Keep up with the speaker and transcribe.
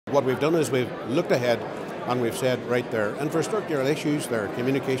what we've done is we've looked ahead and we've said, right, there are infrastructural issues, there are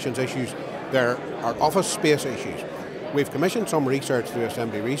communications issues, there are office space issues. We've commissioned some research through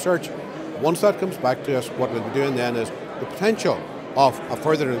Assembly Research. Once that comes back to us, what we'll be doing then is the potential of a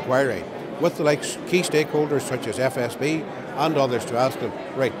further inquiry with the key stakeholders such as FSB and others to ask them,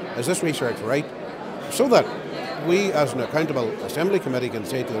 right, is this research right? So that we as an accountable Assembly Committee can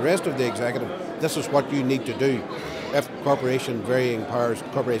say to the rest of the Executive, this is what you need to do if corporation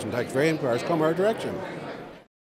tax varying powers come our direction.